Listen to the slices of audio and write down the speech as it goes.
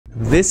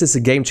This is a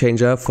game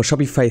changer for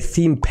Shopify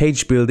theme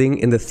page building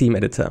in the theme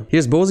editor.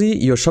 Here's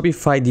Bosi, your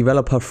Shopify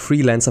developer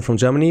freelancer from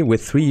Germany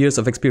with 3 years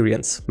of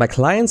experience. My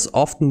clients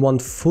often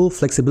want full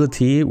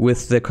flexibility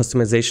with the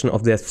customization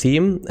of their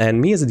theme, and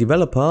me as a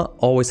developer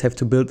always have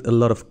to build a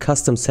lot of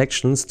custom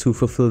sections to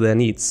fulfill their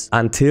needs.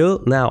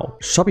 Until now.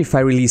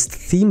 Shopify released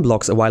theme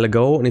blocks a while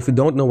ago, and if you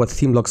don't know what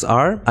theme blocks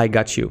are, I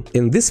got you.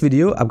 In this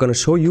video, I'm gonna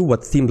show you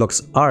what theme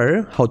blocks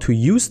are, how to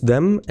use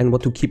them, and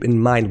what to keep in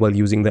mind while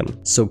using them.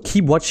 So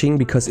keep watching,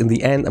 because in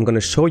the end, I'm gonna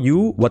show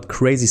you what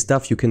crazy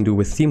stuff you can do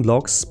with theme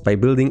blocks by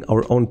building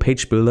our own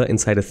page builder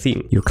inside a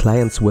theme. Your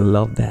clients will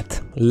love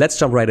that. Let's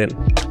jump right in.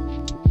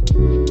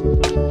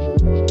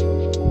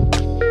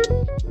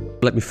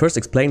 Let me first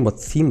explain what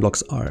theme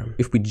blocks are.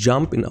 If we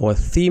jump in our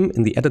theme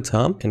in the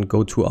editor and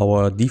go to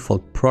our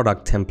default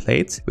product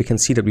template, we can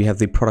see that we have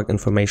the product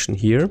information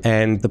here,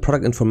 and the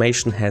product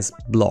information has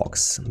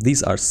blocks.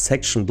 These are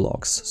section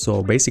blocks.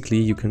 So basically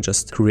you can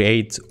just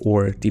create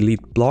or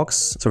delete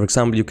blocks. So for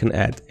example, you can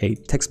add a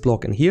text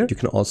block in here. You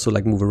can also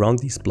like move around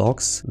these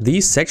blocks.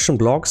 These section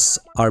blocks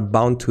are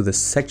bound to the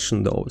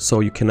section though.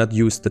 So you cannot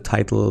use the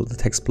title, the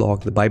text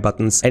block, the buy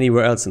buttons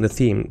anywhere else in the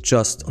theme,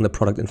 just on the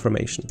product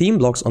information. Theme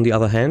blocks, on the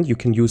other hand, you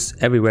can use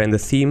everywhere in the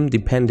theme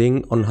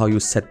depending on how you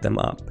set them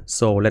up.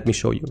 So let me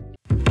show you.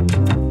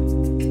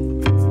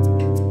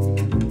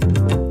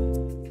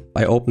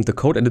 I opened the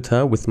code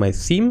editor with my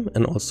theme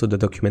and also the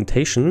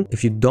documentation.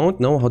 If you don't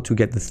know how to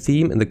get the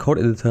theme in the code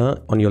editor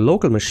on your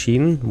local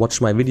machine, watch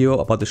my video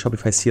about the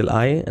Shopify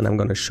CLI and I'm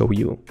gonna show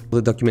you.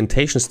 The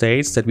documentation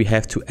states that we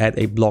have to add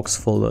a blocks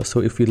folder. So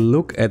if we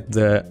look at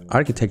the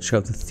architecture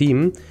of the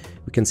theme,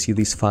 we can see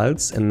these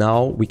files, and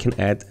now we can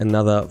add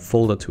another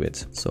folder to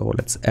it. So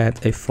let's add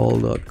a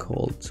folder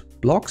called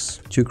blocks.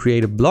 To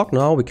create a block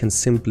now, we can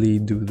simply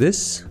do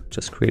this,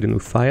 just create a new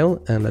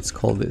file, and let's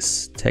call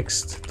this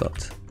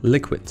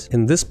text.liquid.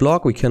 In this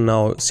block, we can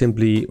now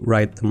simply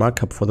write the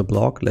markup for the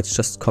block. Let's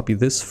just copy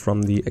this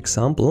from the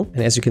example.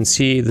 And as you can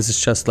see, this is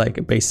just like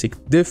a basic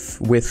div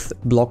with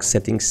block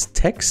settings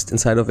text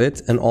inside of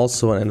it, and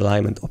also an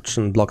alignment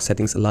option, block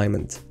settings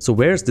alignment. So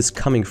where is this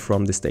coming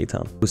from, this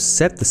data? To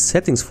set the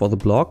settings for the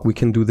block, we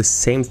can do the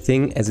same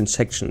thing as in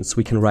sections.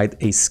 We can write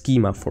a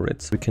schema for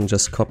it. We can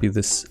just copy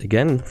this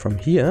again from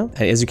here.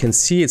 And as you can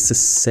see, it's the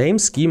same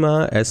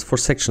schema as for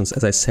sections,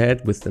 as I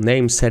said, with the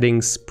name,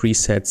 settings,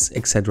 presets,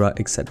 etc.,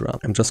 etc.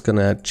 I'm just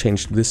gonna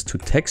change this to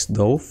text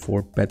though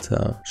for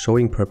better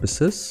showing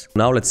purposes.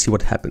 Now let's see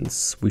what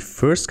happens. We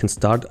first can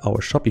start our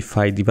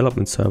Shopify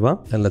development server,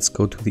 and let's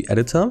go to the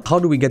editor. How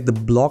do we get the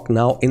block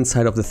now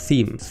inside of the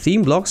theme?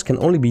 Theme blocks can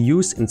only be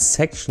used in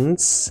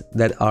sections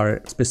that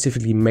are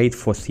specifically made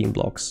for theme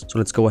blocks. So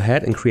let's go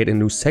ahead and create a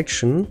new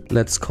section.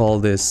 Let's call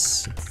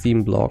this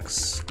theme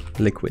blocks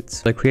liquid.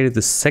 I created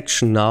this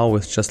section now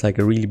with just like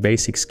a really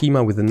basic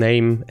schema with a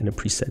name and a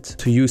preset.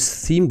 To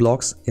use theme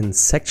blocks in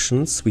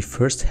sections, we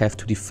first have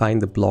to define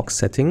the block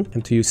setting.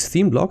 And to use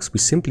theme blocks, we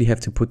simply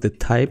have to put the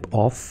type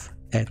of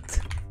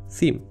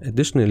 @theme.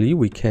 Additionally,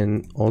 we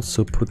can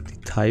also put the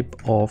type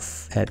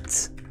of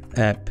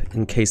 @app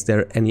in case there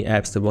are any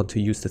apps that want to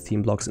use the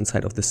theme blocks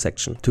inside of this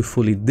section. To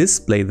fully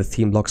display the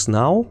theme blocks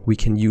now, we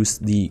can use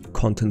the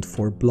content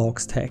for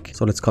blocks tag.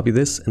 So let's copy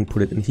this and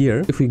put it in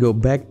here. If we go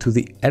back to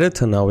the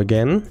editor now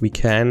again, we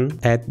can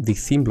add the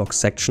theme block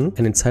section,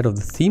 and inside of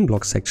the theme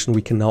block section,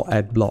 we can now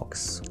add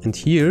blocks. And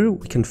here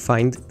we can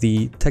find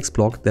the text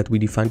block that we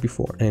defined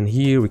before. And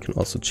here we can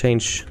also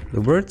change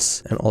the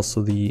words and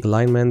also the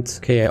alignment.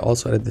 Okay, I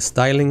also added the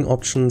styling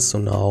options, so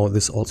now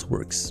this also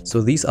works. So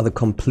these are the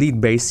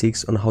complete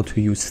basics on how to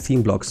use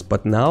theme blocks,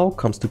 but now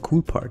comes the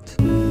cool part.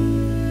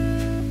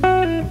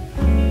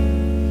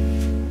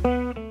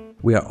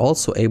 We are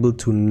also able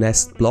to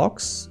nest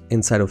blocks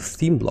inside of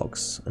theme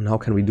blocks. And how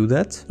can we do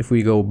that? If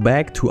we go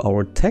back to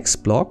our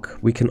text block,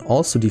 we can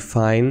also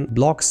define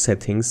block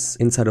settings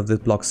inside of the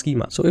block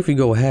schema. So if we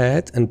go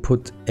ahead and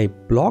put a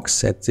block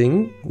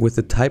setting with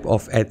the type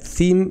of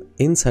 @theme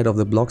inside of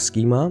the block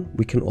schema,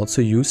 we can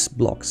also use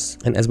blocks.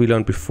 And as we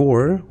learned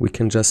before, we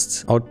can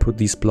just output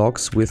these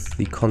blocks with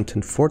the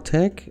content for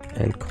tag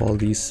and call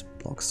these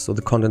blocks. So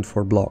the content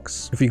for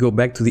blocks. If we go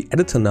back to the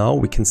editor now,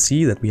 we can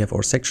see that we have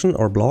our section,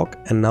 our block,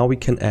 and now we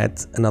can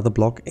add another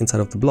block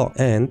inside of the block,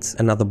 and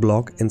another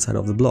block inside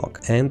of the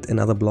block, and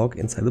another block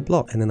inside the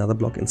block, and another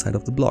block inside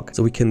of the block.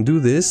 So we can do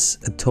this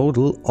a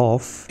total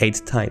of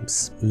 8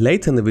 times.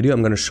 Later in the video,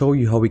 I'm going to show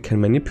you how we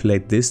can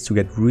manipulate this to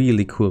get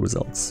really cool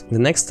results. In the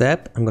next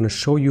step, I'm going to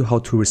show you how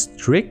to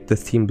restrict the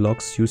theme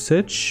blocks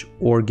usage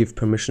or give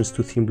permissions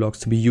to theme blocks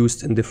to be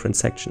used in different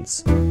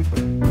sections.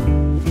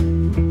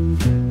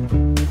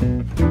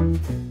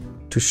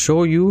 To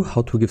show you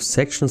how to give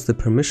sections the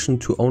permission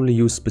to only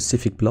use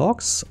specific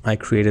blocks, I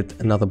created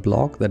another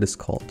block that is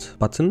called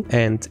button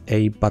and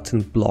a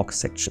button block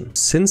section.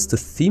 Since the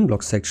theme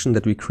block section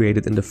that we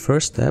created in the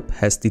first step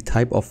has the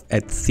type of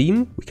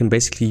 @theme, we can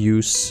basically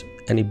use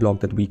any block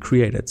that we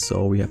created.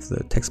 So we have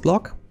the text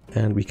block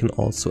and we can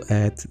also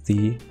add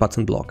the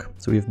button block.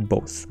 So we have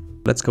both.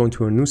 Let's go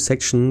into a new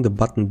section, the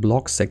button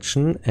block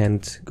section,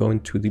 and go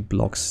into the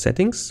block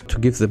settings. To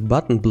give the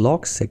button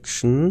block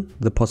section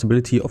the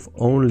possibility of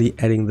only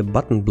adding the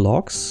button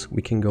blocks,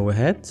 we can go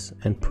ahead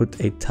and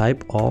put a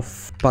type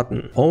of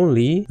button,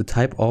 only the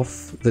type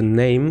of the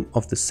name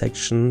of the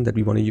section that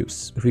we want to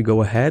use. If we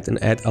go ahead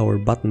and add our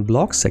button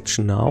block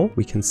section now,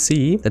 we can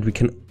see that we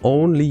can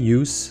only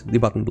use the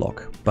button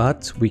block,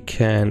 but we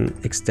can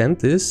extend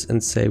this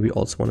and say we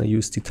also want to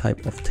use the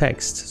type of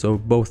text, so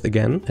both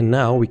again. And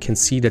now we can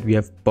see that we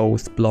have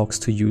both blocks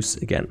to use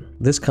again.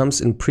 This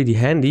comes in pretty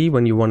handy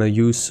when you want to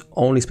use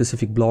only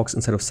specific blocks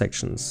instead of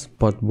sections.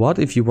 But what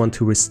if you want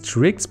to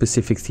restrict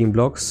specific theme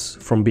blocks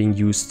from being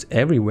used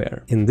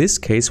everywhere? In this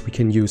case, we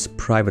can use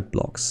private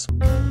blocks.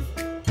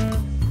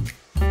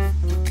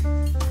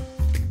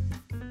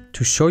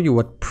 To show you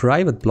what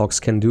private blocks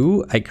can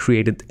do, I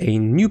created a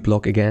new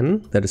block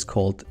again that is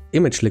called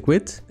image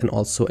liquid, and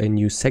also a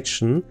new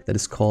section that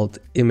is called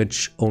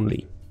image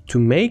only. To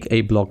make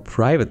a block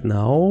private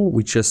now,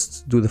 we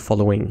just do the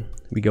following.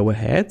 We go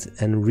ahead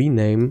and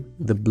rename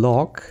the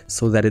block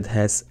so that it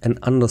has an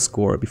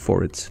underscore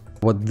before it.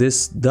 What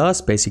this does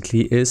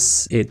basically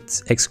is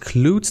it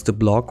excludes the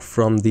block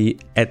from the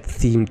add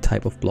theme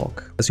type of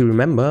block. As you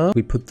remember,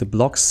 we put the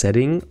block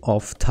setting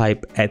of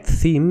type add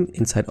theme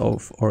inside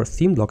of our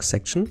theme block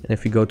section. And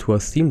if we go to our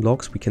theme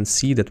blocks, we can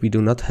see that we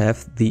do not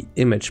have the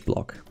image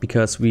block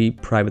because we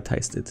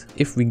privatized it.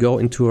 If we go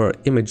into our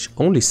image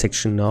only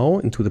section now,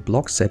 into the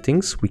block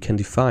settings, we can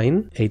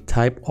define a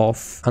type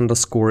of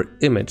underscore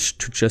image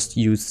to just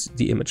use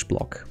the image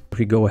block. If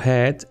we go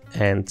ahead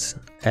and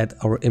add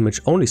our image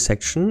only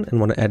section and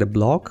want to add a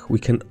block, we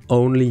can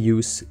only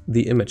use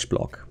the image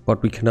block,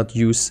 but we cannot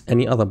use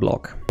any other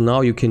block.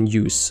 Now you can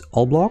use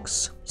all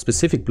blocks,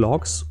 specific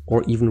blocks,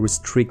 or even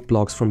restrict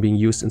blocks from being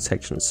used in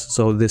sections.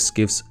 So this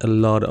gives a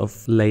lot of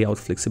layout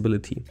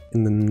flexibility.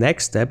 In the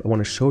next step, I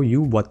want to show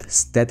you what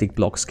static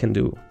blocks can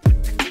do.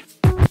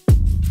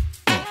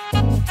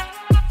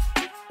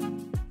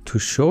 To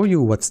show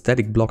you what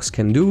static blocks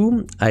can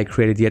do, I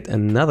created yet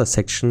another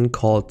section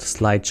called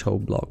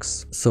slideshow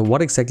blocks. So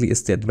what exactly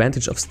is the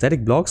advantage of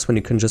static blocks when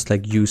you can just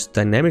use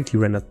dynamically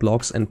rendered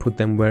blocks and put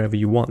them wherever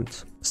you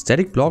want?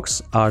 Static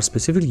blocks are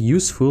specifically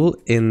useful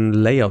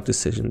in layout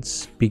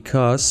decisions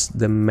because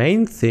the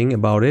main thing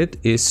about it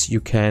is you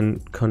can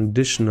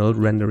conditional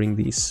rendering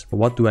these.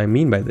 What do I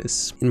mean by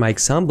this? In my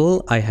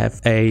example, I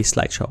have a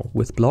slideshow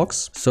with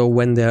blocks. So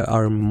when there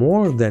are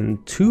more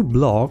than 2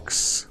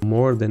 blocks,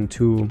 more than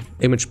 2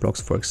 image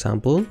blocks, for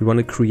example, we want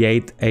to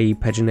create a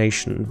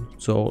pagination.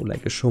 So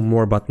like a show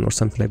more button or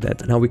something like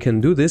that. And how we can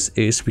do this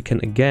is we can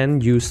again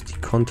use the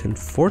content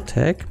for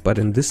tag, but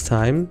in this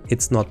time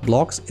it's not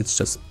blocks, it's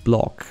just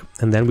block.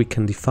 And then we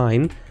can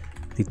define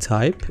the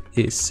type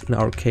is, in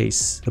our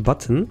case, a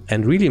button.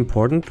 And really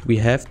important, we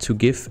have to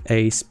give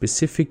a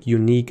specific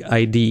unique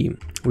ID.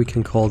 We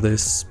can call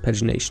this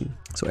pagination.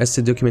 So as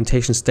the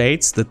documentation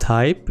states, the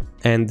type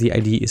and the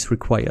ID is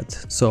required.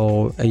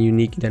 So a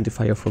unique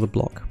identifier for the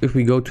block. If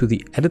we go to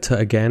the editor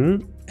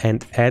again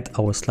and add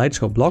our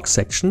slideshow block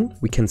section,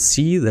 we can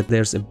see that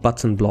there's a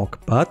button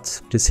block,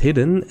 but it is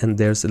hidden and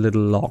there's a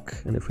little lock.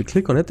 And if we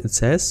click on it, it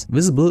says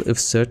visible if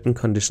certain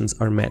conditions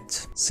are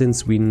met.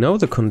 Since we know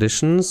the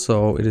condition,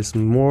 so it is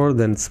more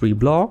than 3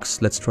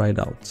 blocks, let's try it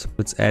out.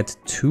 Let's add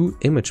 2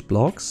 image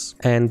blocks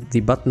and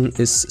the button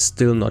is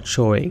still not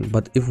showing.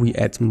 But if we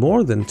add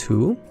more than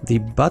 2, the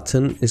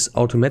button is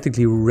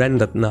automatically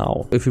rendered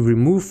now. If we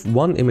remove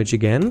 1 image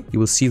again, you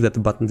will see that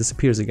the button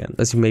disappears again.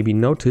 As you maybe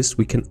noticed,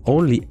 we can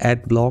only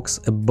add blocks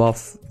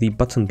above the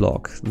button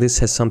block. This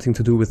has something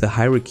to do with the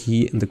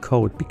hierarchy in the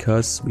code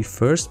because we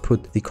first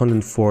put the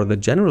content for the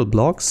general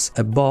blocks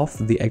above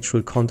the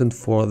actual content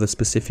for the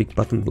specific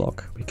button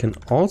block. We can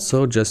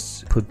also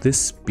just put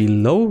this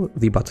below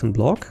the button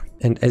block.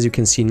 And as you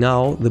can see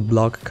now, the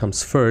block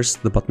comes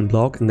first, the button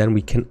block, and then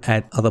we can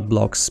add other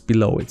blocks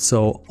below it.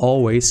 So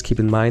always keep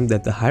in mind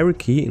that the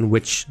hierarchy in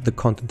which the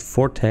content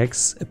for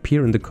tags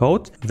appear in the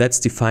code, that's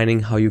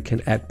defining how you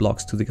can add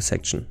blocks to the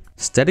section.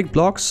 Static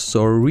blocks,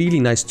 so a really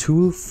nice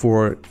tool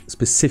for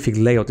specific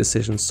layout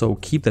decisions, so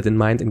keep that in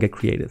mind and get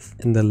creative.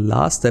 In the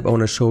last step, I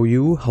want to show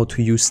you how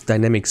to use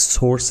dynamic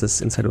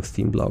sources inside of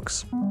theme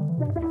blocks.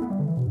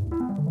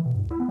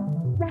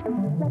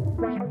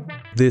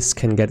 This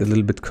can get a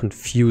little bit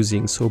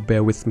confusing, so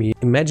bear with me.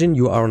 Imagine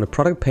you are on a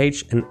product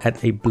page and add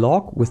a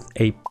block with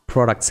a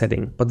product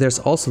setting, but there's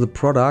also the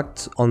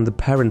product on the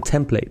parent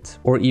template,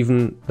 or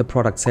even the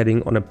product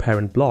setting on a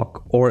parent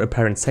block or a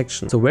parent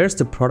section. So where's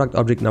the product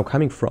object now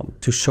coming from?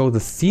 To show the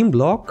theme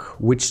block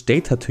which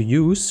data to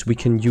use, we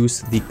can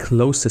use the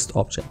closest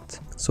object.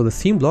 So the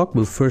theme block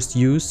will first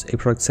use a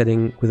product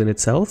setting within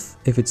itself.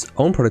 If its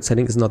own product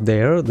setting is not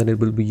there, then it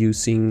will be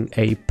using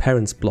a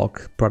parents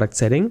block product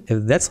setting.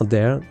 If that's not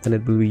there, then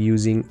it will be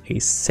using a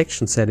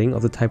section setting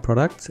of the type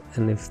product.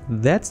 And if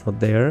that's not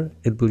there,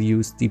 it will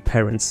use the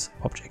parents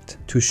object.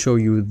 To show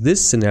you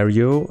this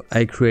scenario,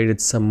 I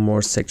created some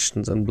more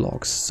sections and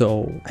blocks.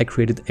 So I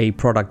created a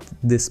product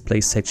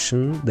display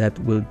section that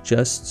will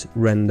just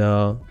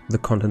render the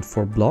content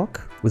for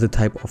block. with a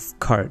type of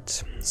card.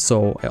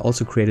 So I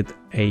also created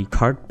a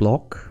card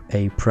block,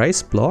 a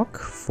price block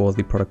for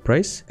the product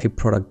price, a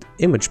product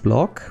image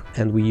block,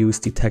 and we use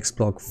the text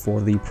block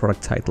for the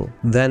product title.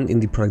 Then in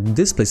the product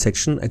display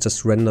section, I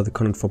just render the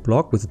content for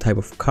block with the type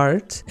of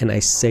card, and I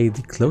say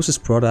the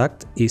closest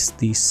product is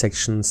the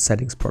section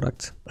settings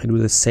product. I do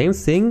the same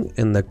thing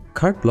in the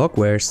card block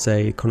where I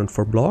say content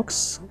for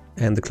blocks,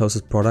 and the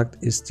closest product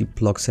is the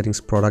block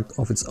settings product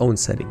of its own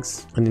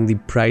settings. And in the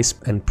price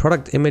and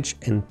product image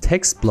and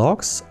text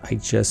blocks, I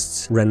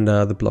just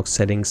render the block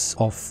settings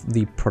of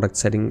the product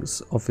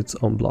settings of its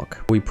own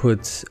block. We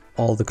put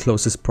all the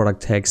closest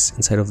product tags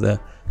inside of the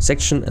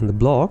section and the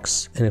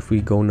blocks. And if we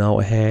go now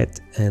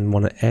ahead and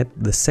want to add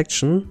the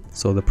section,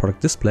 so the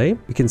product display,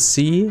 we can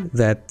see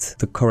that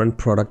the current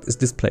product is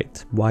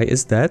displayed. Why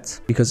is that?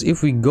 Because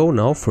if we go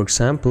now, for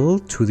example,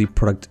 to the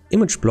product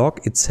image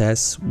block, it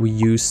says we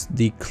use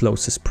the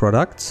closest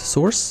product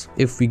source.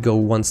 If we go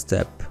one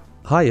step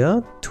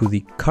higher to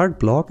the card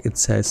block, it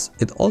says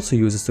it also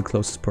uses the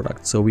closest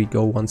product. So we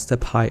go one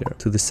step higher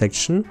to the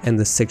section, and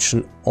the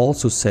section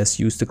also says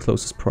use the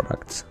closest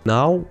product.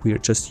 Now we are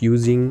just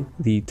using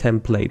the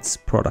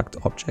templates product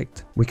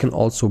object. We can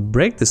also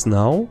break this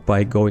now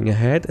by going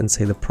ahead and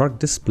say the product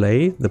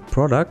display, the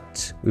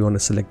product, we want to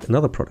select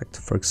another product,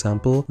 for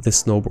example, the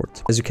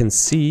snowboard. As you can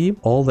see,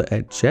 all the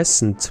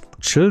adjacent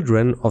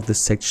children of the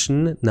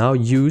section now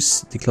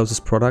use the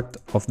closest product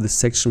of the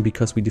section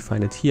because we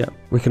define it here.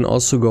 We can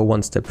also go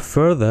one step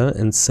further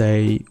and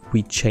say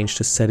we change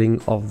the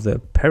setting of the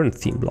parent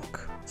theme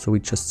block. So we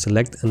just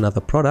select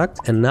another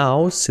product, and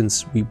now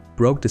since we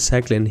broke the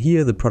cycle in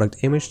here, the product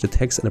image, the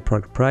text and the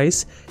product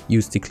price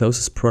use the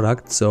closest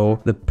product, so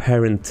the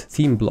parent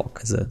theme block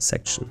as a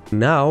section.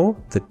 Now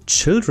the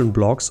children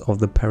blocks of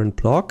the parent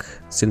block,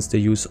 since they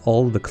use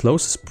all the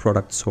closest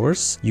product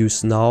source,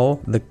 use now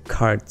the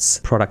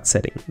card's product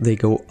setting. They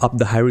go up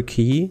the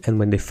hierarchy, and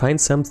when they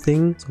find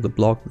something, so the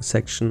block, the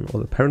section or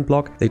the parent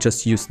block, they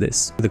just use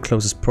this. The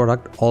closest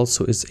product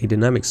also is a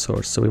dynamic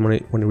source, so we want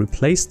to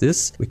replace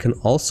this. We can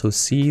also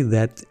see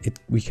that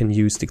we can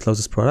use the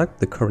closest product,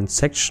 the current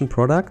section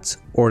product,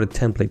 or the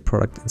template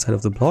product inside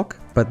of the block.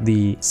 But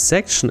the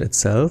section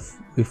itself,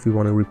 if we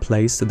want to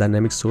replace the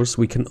dynamic source,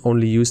 we can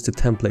only use the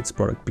templates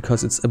product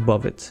because it's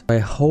above it. I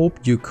hope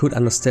you could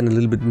understand a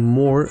little bit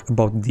more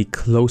about the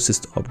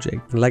closest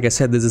object. Like I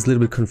said, this is a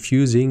little bit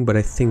confusing, but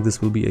I think this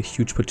will be a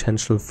huge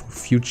potential for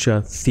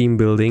future theme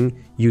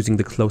building using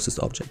the closest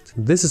object.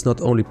 This is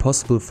not only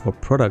possible for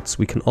products,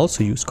 we can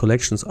also use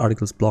collections,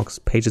 articles, blocks,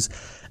 pages,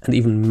 and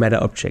even meta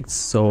objects.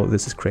 So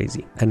this is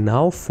crazy. And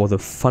now for the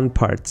fun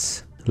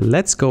parts.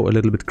 Let's go a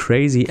little bit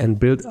crazy and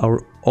build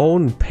our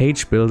own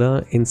page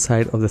builder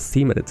inside of the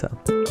theme editor.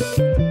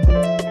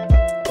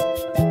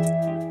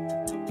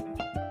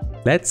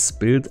 Let's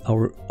build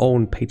our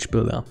own page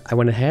builder. I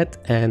went ahead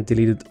and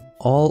deleted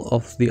all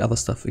of the other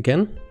stuff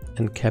again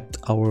and kept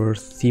our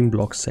theme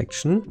block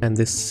section, and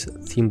this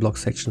theme block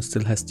section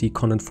still has the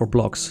content for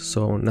blocks,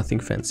 so nothing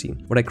fancy.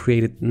 What I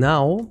created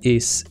now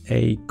is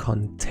a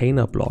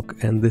container block,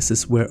 and this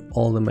is where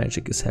all the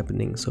magic is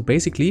happening. So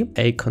basically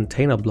a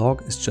container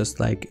block is just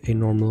like a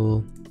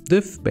normal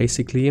div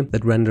basically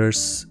that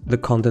renders the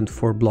content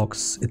for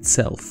blocks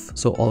itself.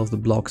 So all of the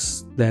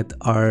blocks that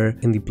are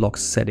in the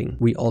blocks setting.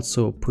 We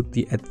also put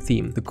the add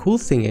theme. The cool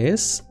thing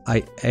is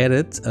I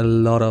added a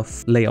lot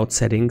of layout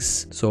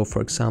settings. So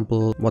for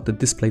example, what the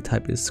display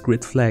type is,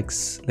 grid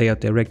flags, layout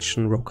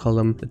direction, row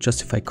column,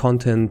 justify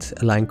content,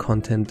 align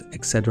content,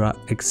 etc,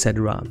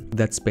 etc.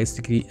 That's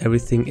basically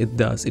everything it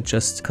does. It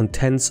just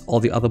contents all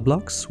the other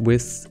blocks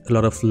with a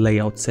lot of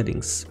layout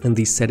settings. And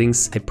these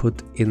settings I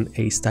put in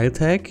a style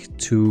tag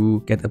to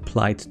get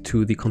applied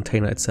to the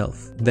container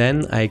itself.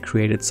 Then I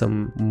created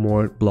some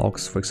more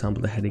blocks, for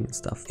example, the heading and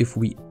stuff. If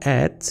we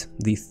add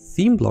the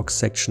theme block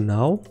section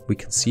now, we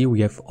can see we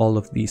have all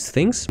of these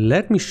things.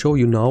 Let me show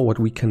you now what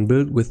we can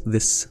build with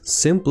this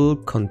simple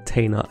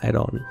container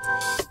add-on.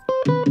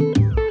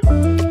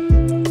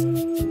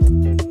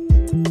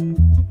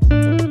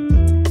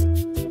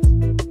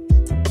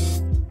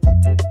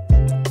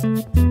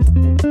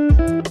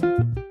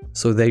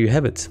 So there you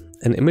have it.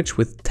 An image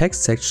with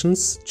text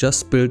sections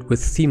just built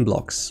with theme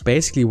blocks.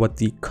 Basically what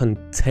the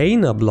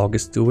container block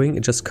is doing,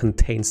 it just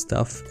contains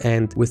stuff.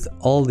 And with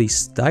all these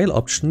style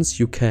options,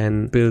 you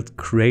can build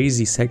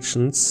crazy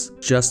sections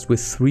just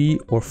with 3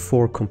 or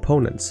 4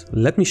 components.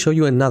 Let me show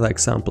you another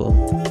example.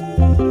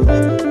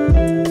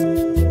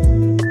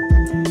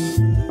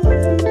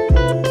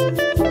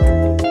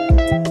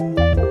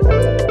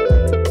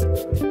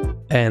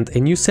 And a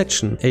new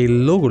section, a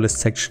logo list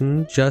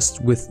section,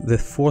 just with the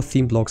 4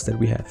 theme blocks that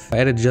we have. I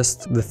added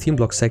just the theme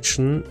block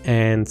section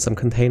and some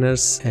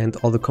containers and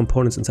all the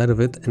components inside of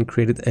it and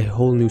created a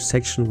whole new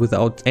section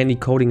without any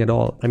coding at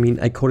all. I mean,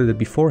 I coded it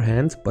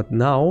beforehand, but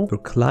now your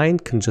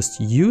client can just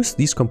use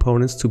these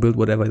components to build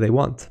whatever they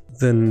want.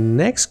 The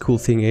next cool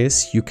thing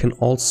is you can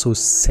also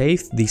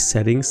save these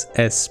settings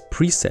as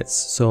presets,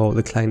 so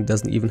the client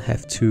doesn't even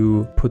have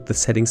to put the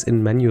settings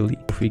in manually.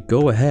 If we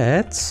go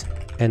ahead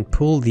and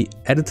pull the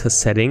editor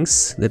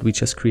settings that we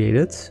just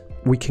created,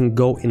 we can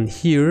go in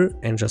here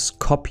and just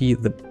copy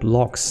the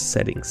blocks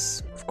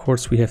settings. Of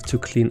course, we have to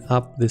clean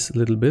up this a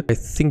little bit. I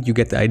think you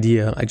get the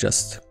idea. I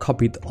just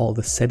copied all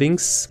the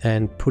settings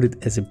and put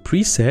it as a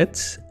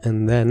preset,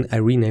 and then I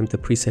renamed the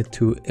preset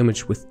to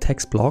image with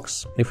text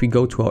blocks. If we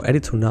go to our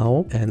editor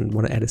now and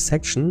want to add a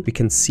section, we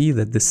can see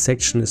that this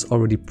section is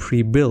already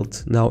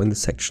pre-built now in the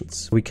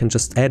sections. We can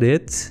just add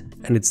it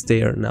and it's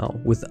there now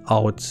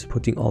without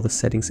putting all the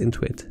settings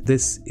into it.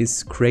 This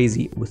is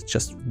crazy. With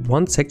just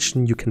one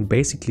section, you can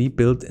basically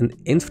build an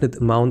infinite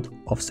amount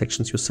of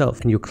sections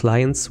yourself, and your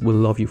clients will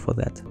love you for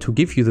that. To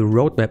give you the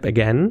roadmap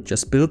again,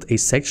 just build a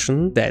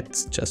section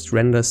that just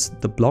renders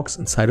the blocks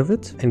inside of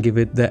it and give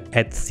it the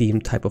add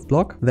theme type of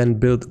block. Then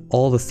build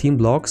all the theme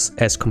blocks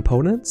as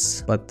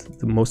components. But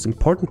the most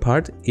important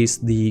part is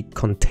the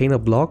container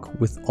block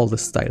with all the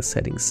style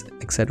settings,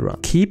 etc.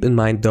 Keep in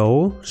mind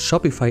though,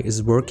 Shopify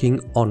is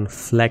working on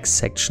flag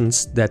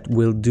sections that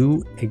will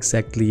do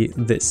exactly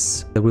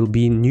this. There will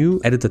be new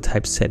editor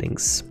type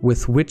settings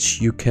with which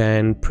you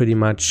can pretty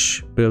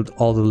much build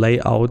all the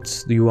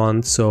layouts you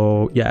want.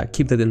 So yeah,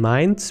 keep that in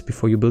mind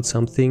before you build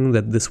something,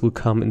 that this will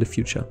come in the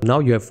future. Now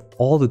you have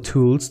all the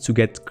tools to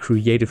get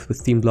creative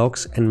with theme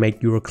blocks and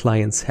make your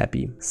clients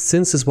happy.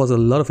 Since this was a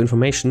lot of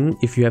information,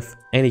 if you have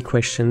any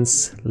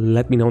questions,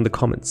 let me know in the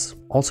comments.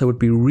 Also, I would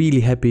be really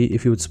happy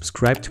if you would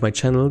subscribe to my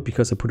channel,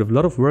 because I put a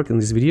lot of work in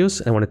these videos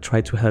and I want to try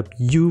to help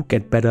you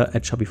get better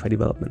at Shopify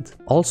development.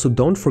 Also,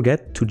 don't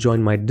forget to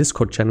join my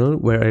Discord channel,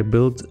 where I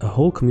build a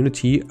whole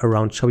community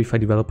around Shopify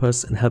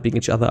developers and helping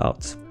each other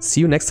out.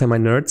 See you next time, my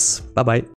nerds. Bye bye.